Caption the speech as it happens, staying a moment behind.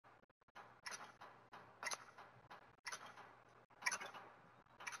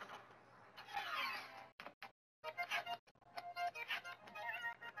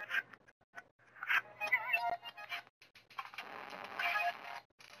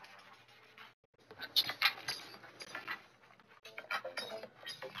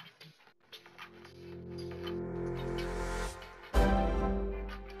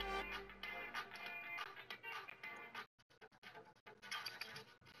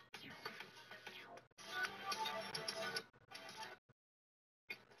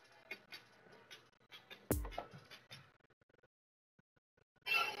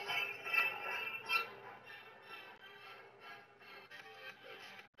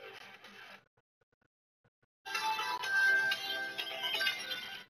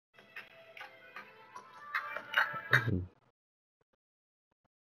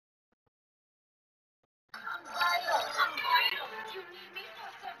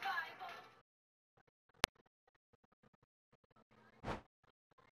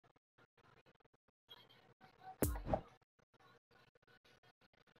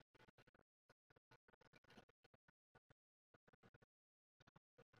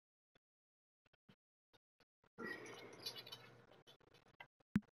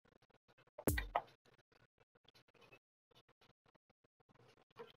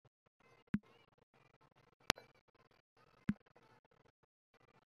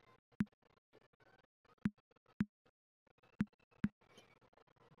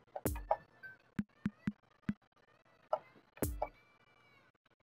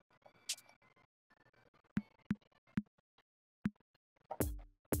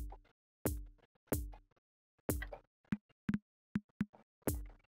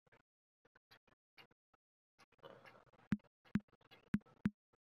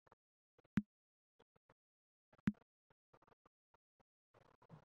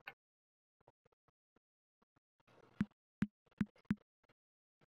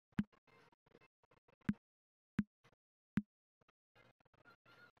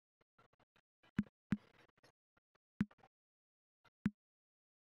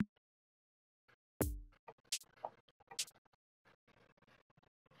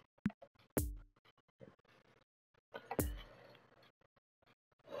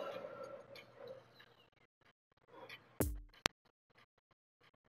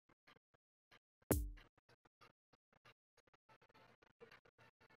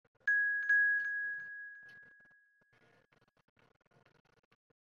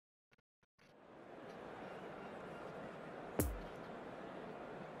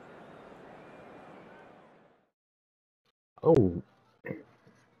Oh,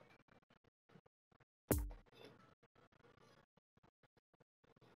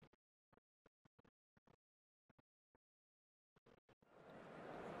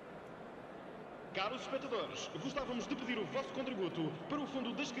 Caros espectadores, gostávamos de pedir o vosso contributo para o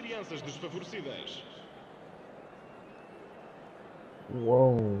Fundo das Crianças Desfavorecidas.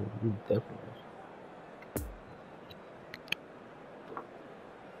 whoa, you definitely.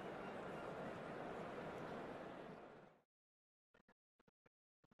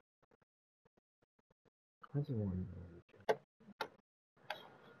 I just want to know.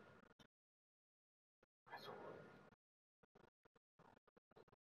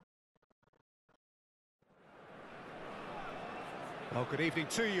 Well, good evening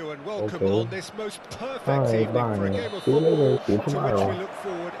to you and welcome Okay. on this most perfect Alright, evening for a bye. game of See you later. football See you to which tomorrow. we look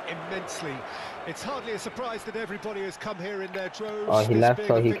forward immensely. It's hardly a surprise that everybody has come here in their droves. Oh, he This left being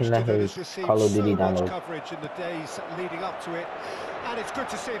so a he can fixture let that his has received Call of Duty so much download. coverage in the days leading up to it. And it's good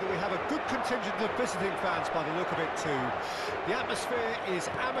to see that we have a good contingent of visiting fans by the look of it too. The atmosphere is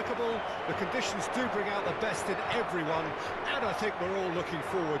amicable, the conditions do bring out the best in everyone, and I think we're all looking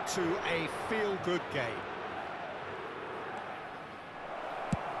forward to a feel-good game.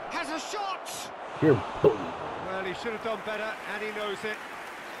 Has a shot! Here, boom. Well, he should have done better, and he knows it.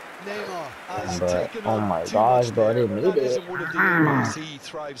 Neymar has But, taken oh on my too gosh, much bro, I there. didn't That need it. isn't one of the areas he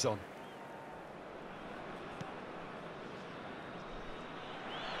thrives on.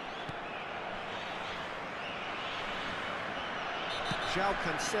 João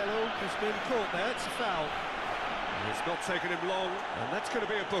Cancelo has been caught there, it's a foul. And it's not taken him long, and that's going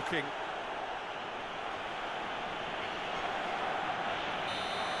to be a booking.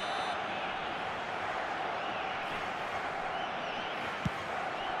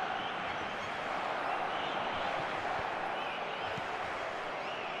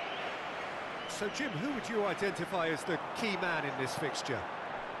 So, Jim, who would you identify as the key man in this fixture?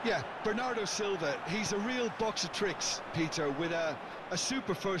 Yeah, Bernardo Silva, he's a real box of tricks, Peter, with a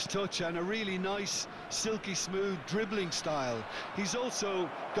super first touch and a really nice, silky smooth dribbling style. He's also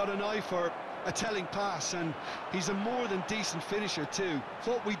got an eye for a telling pass, and he's a more than decent finisher too.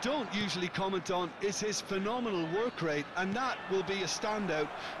 What we don't usually comment on is his phenomenal work rate, and that will be a standout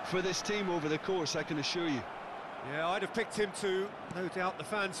for this team over the course, I can assure you. Yeah, I'd have picked him too. No doubt the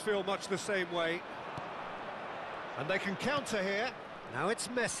fans feel much the same way. And they can counter here. Now it's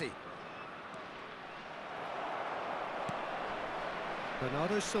Messi.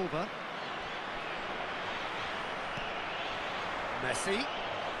 Bernardo Silva. Messi.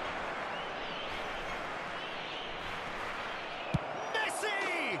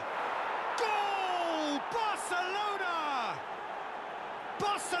 Messi! Goal! Barcelona!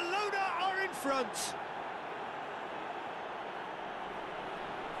 Barcelona are in front.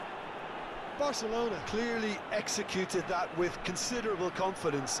 Barcelona clearly executed that with considerable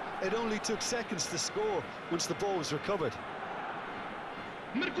confidence. It only took seconds to score once the ball was recovered.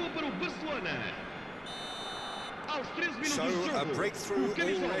 Marcou para o Barcelona. Aos 13 minutos So, de jogo, a breakthrough o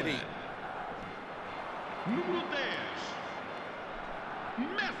camisola already. Número 10.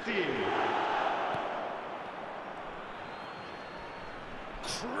 Messi.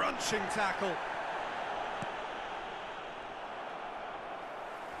 Crunching tackle.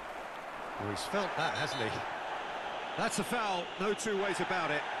 Well, he's felt that, hasn't he? That's a foul, no two ways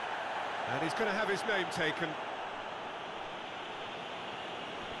about it. And he's going to have his name taken.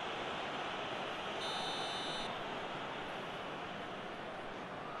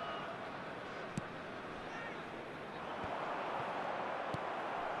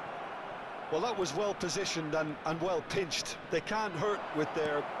 Well, that was well positioned and well pinched. They can't hurt with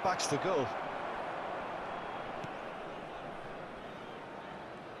their backs to goal.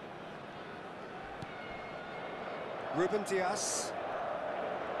 Ruben Dias.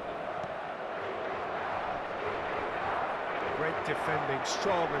 Great defending,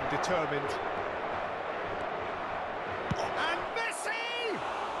 strong and determined. And Messi!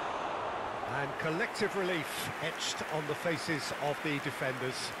 And collective relief etched on the faces of the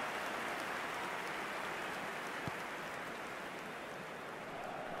defenders.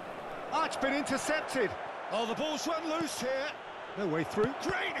 Ah, it's been intercepted. Oh, the ball's run loose here. No way through.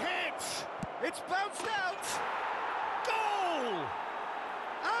 Great hit! It's bounced out! Goal!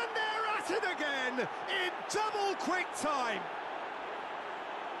 And they're at it again in double quick time.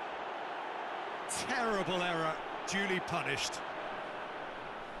 Terrible error, duly punished.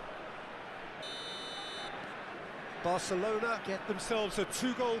 Barcelona get themselves a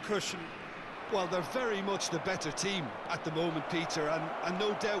two-goal cushion. Well, they're very much the better team at the moment, Peter, and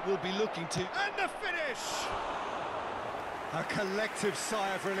no doubt will be looking to... And the finish! A collective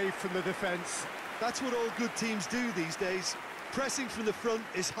sigh of relief from the defence. That's what all good teams do these days. Pressing from the front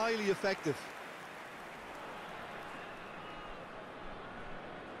is highly effective.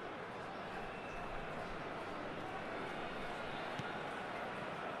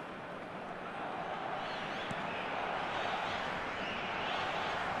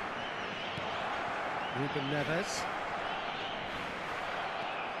 Ruben Neves.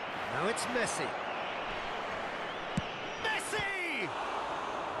 Now it's Messi. Messi!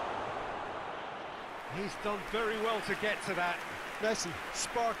 He's done very well to get to that. Messi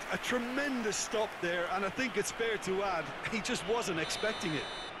sparked a tremendous stop there, and I think it's fair to add, he just wasn't expecting it.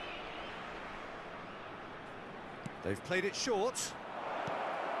 They've played it short.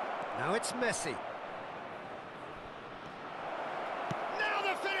 Now it's Messi. Now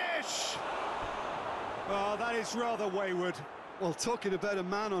the finish! Oh, that is rather wayward. Well, talking about a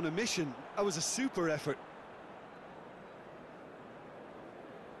man on a mission, that was a super effort.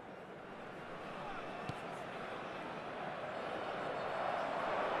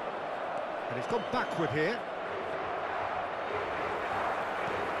 And he's gone backward here.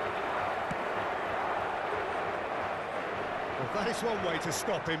 Well, that is one way to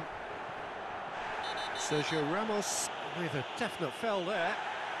stop him. Sergio Ramos with a definite foul there.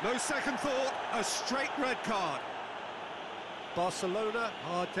 No second thought, a straight red card. Barcelona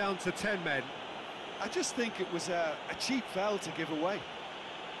are down to 10 men. I just think it was a cheap foul to give away.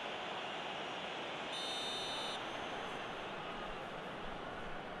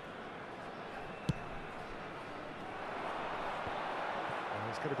 Well,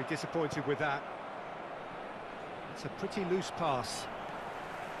 he's going to be disappointed with that. It's a pretty loose pass.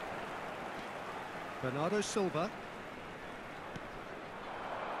 Bernardo Silva.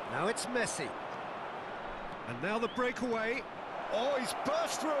 Now it's Messi. And now the breakaway. Oh, he's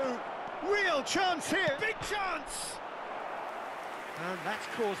burst through. Real chance here. Big chance! And that's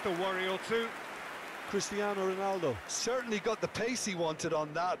caused a worry or two. Cristiano Ronaldo certainly got the pace he wanted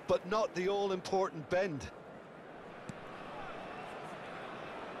on that, but not the all-important bend.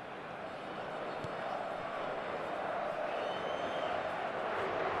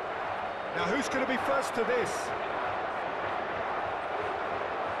 Now who's going to be first to this?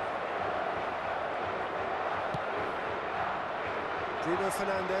 Bruno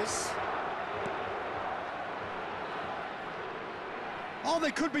Fernandes. Oh,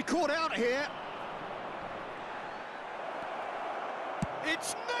 they could be caught out here.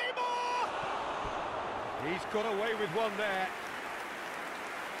 It's Neymar! He's got away with one there.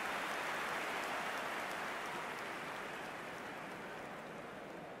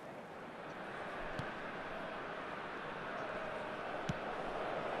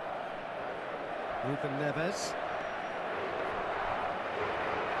 Ruben Neves.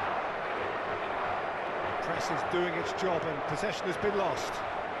 Press is doing its job and possession has been lost.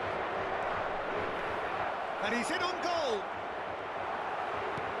 And he's in on goal.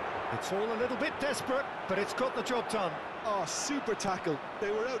 It's all a little bit desperate, but it's got the job done. Oh, super tackle.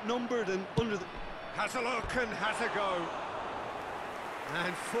 They were outnumbered and under the... Has a look and has a go.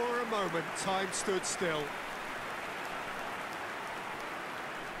 And for a moment, time stood still.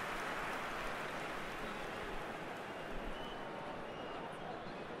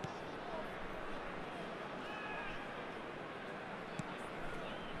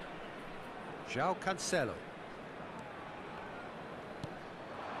 João Cancelo.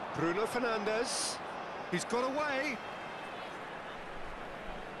 Bruno Fernandes. He's got away.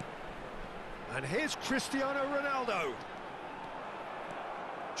 And here's Cristiano Ronaldo.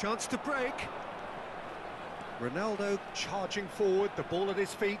 Chance to break. Ronaldo charging forward, the ball at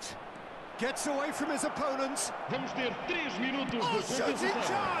his feet. Gets away from his opponents. Vamos ter 3 minutos de Oh, shooting compensação.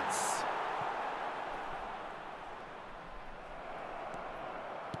 chance!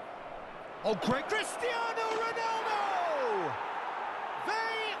 Oh, great Cristiano Ronaldo!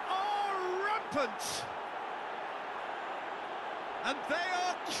 They are rampant! And they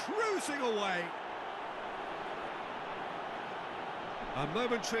are cruising away. A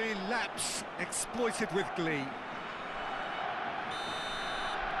momentary lapse exploited with glee.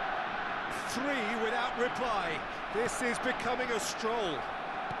 3 without reply. This is becoming a stroll.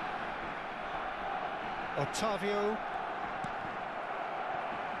 Otavio.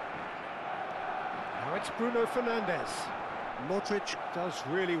 Now it's Bruno Fernandes. Modric does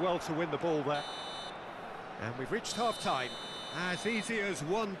really well to win the ball there. And we've reached half-time. As easy as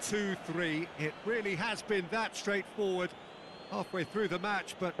 1, 2, 3. It really has been that straightforward. Halfway through the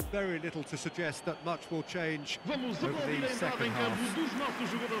match, but very little to suggest that much will change Vamos over aplaudir the a entrada second em campo half. dos nossos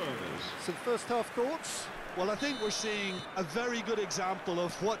jogadores. Some first-half thoughts? Well, I think we're seeing a very good example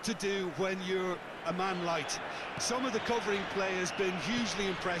of what to do when you're a man light. Some of the covering play has been hugely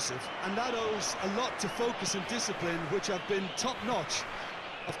impressive, and that owes a lot to focus and discipline, which have been top-notch,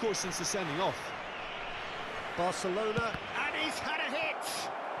 of course, since the sending off. Barcelona, and he's had a hit!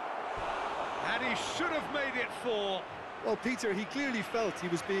 And he should have made it 4. Well, Peter, he clearly felt he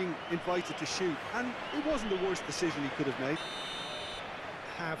was being invited to shoot, and it wasn't the worst decision he could have made.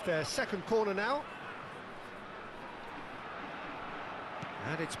 Have their second corner now.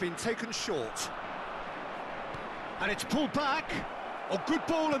 And it's been taken short. And it's pulled back. Oh, good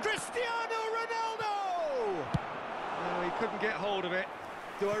ball, and Cristiano Ronaldo! No, he couldn't get hold of it.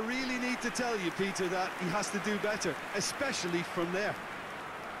 Do I really need to tell you, Peter, that he has to do better, especially from there?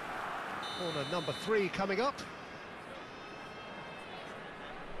 Corner number 3 coming up.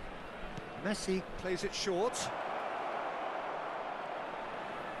 Messi plays it short.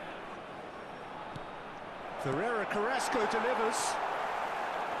 Ferreira Carrasco delivers.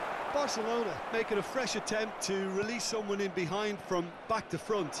 Barcelona making a fresh attempt to release someone in behind from back to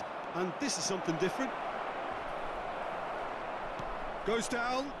front, and this is something different. Goes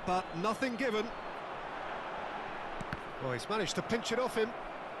down, but nothing given. Oh, he's managed to pinch it off him.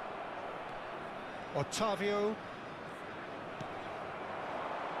 Otavio.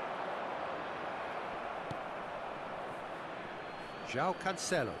 João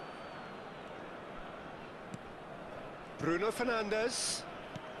Cancelo. Bruno Fernandes.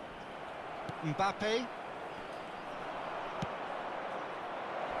 Mbappe.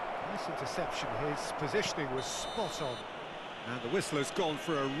 Nice interception, his positioning was spot on. And the whistler's gone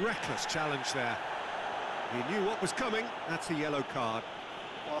for a reckless challenge there. He knew what was coming, that's a yellow card.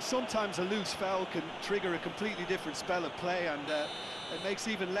 Well, sometimes a loose foul can trigger a completely different spell of play, and it makes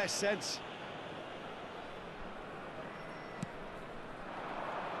even less sense.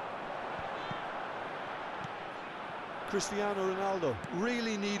 Cristiano Ronaldo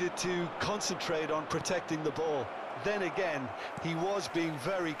really needed to concentrate on protecting the ball. Then again, he was being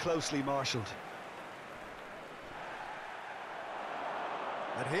very closely marshalled.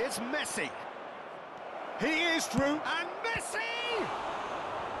 And here's Messi. He is through, and Messi!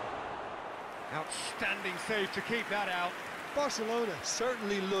 Outstanding save to keep that out. Barcelona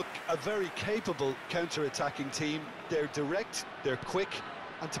certainly look a very capable counter-attacking team. They're direct, they're quick,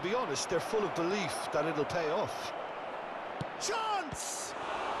 and to be honest, they're full of belief that it'll pay off. Chance!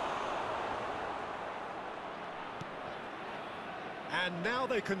 And now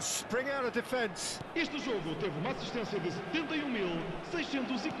they can spring out of defence. Este jogo teve uma assistência de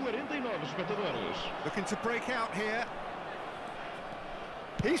 71.649 espectadores. Looking to break out here.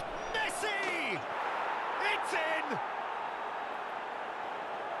 He's Messi! It's in!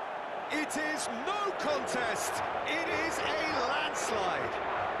 It is no contest. It is a landslide.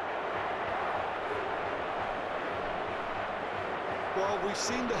 Well, we've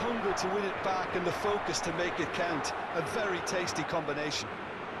seen the hunger to win it back and the focus to make it count. A very tasty combination.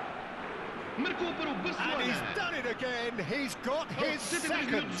 Marcou para o Barcelona. And he's done it again. He's got his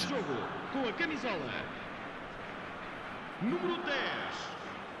second. Jogo com a camisola número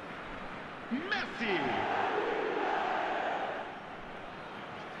 10. Messi.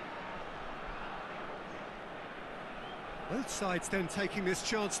 Both sides then taking this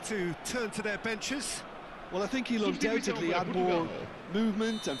chance to turn to their benches. Well, I think he'll undoubtedly add more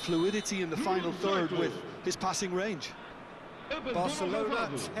movement and fluidity in the final third with his passing range. Barcelona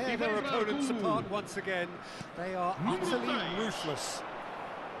tear their opponents apart once again. They are utterly ruthless.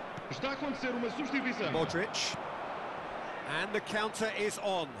 Está a acontecer uma substituição. Modric. And the counter is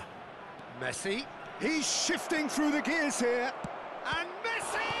on. Messi. He's shifting through the gears here. And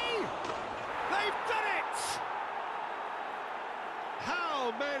Messi! They've done it!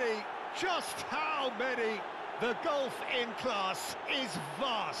 How many? Just how many? The gulf in class is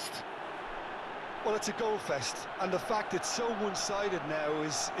vast. Well, it's a goal fest, and the fact it's so one-sided now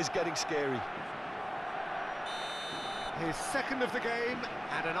is getting scary. His second of the game,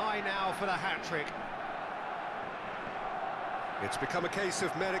 and an eye now for the hat-trick. It's become a case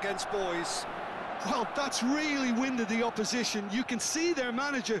of men against boys. Well, that's really winded the opposition. You can see their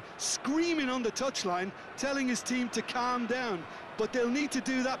manager screaming on the touchline, telling his team to calm down, but they'll need to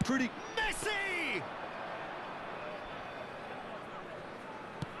do that pretty... Messi!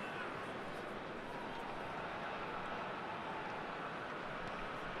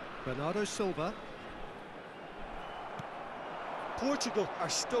 Bernardo Silva. Portugal are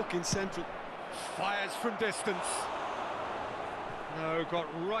stuck in central... Fires from distance. No, got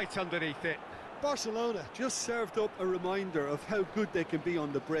right underneath it. Barcelona just served up a reminder of how good they can be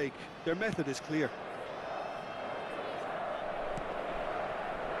on the break. Their method is clear.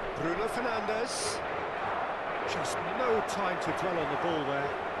 Bruno Fernandes. Just no time to dwell on the ball there.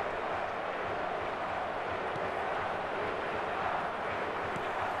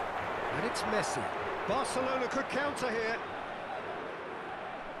 And it's Messi. Barcelona could counter here.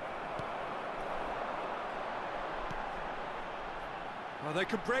 Well, they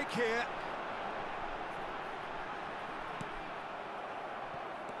could break here.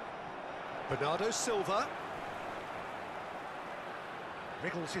 Bernardo Silva.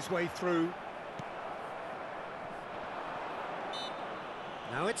 Wriggles his way through.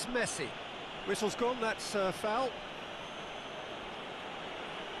 Now it's Messi. Whistle's gone, that's foul.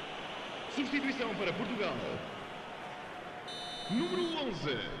 Substituição para Portugal. Número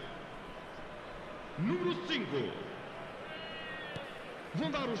 11. Número 5. Vão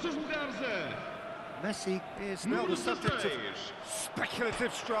dar os seus lugares a... Messi is now the subject of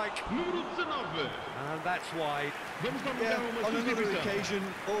speculative strike. Número 19. And that's wide. Vamos dar Yeah, lugar a uma on another substituição. occasion,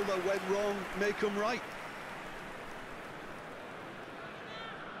 all that went wrong may come right.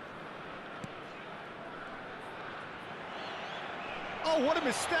 Oh, what a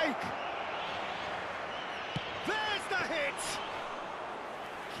mistake! There's the hit!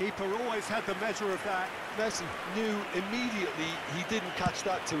 Keeper always had the measure of that. Messi knew immediately he didn't catch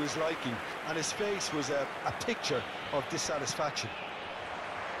that to his liking, and his face was a picture of dissatisfaction.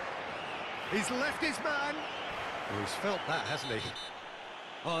 He's left his man. Oh, he's felt that, hasn't he?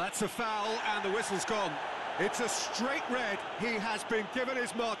 Oh, that's a foul, and the whistle's gone. It's a straight red. He has been given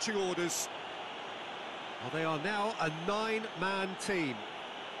his marching orders. Well, they are now a 9-man team.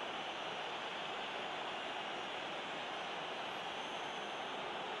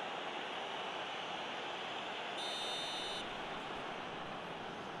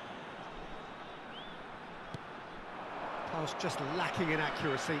 Pass just lacking in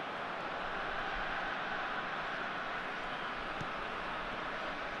accuracy.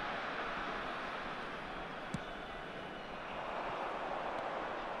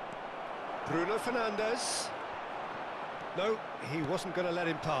 Bruno Fernandes. No, he wasn't going to let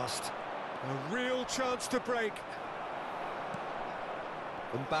him past. A real chance to break.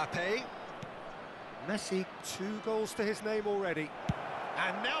 Mbappe. Messi, 2 goals to his name already.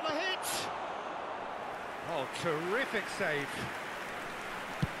 And now the hit! Oh, terrific save.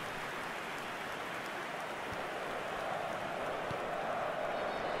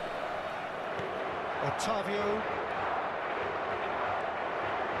 Otavio.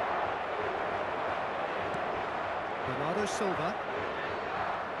 Bernardo Silva.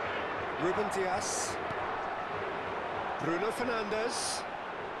 Ruben Dias. Bruno Fernandes.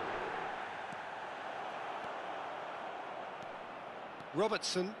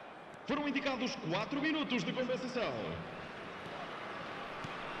 Robertson. Foram indicados 4 minutos de compensação.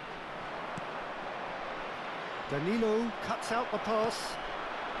 Danilo cuts out the pass.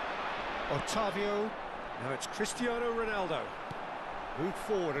 Otavio. Now it's Cristiano Ronaldo. Move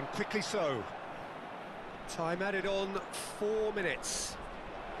forward and quickly so. Time added on 4 minutes.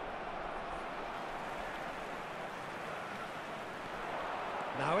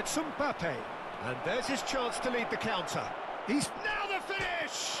 Now it's Mbappe. And there's his chance to lead the counter. He's now the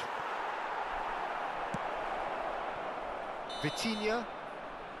finish! Vitinha.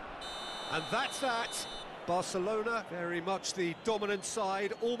 And that's that. Barcelona, very much the dominant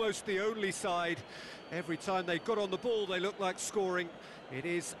side, almost the only side. Every time they got on the ball, they looked like scoring. It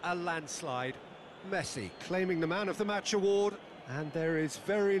is a landslide. Messi claiming the Man of the Match award, and there is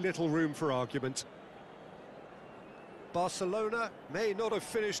very little room for argument. Barcelona may not have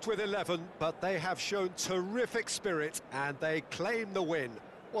finished with 11, but they have shown terrific spirit, and they claim the win.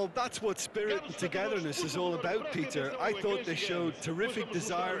 Well, that's what spirit and togetherness is all about, Peter. I thought they showed terrific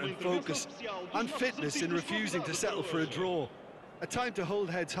desire and focus and fitness in refusing to settle for a draw. A time to hold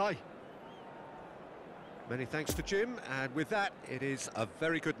heads high. Many thanks to Jim, and with that, it is a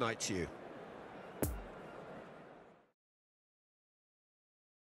very good night to you.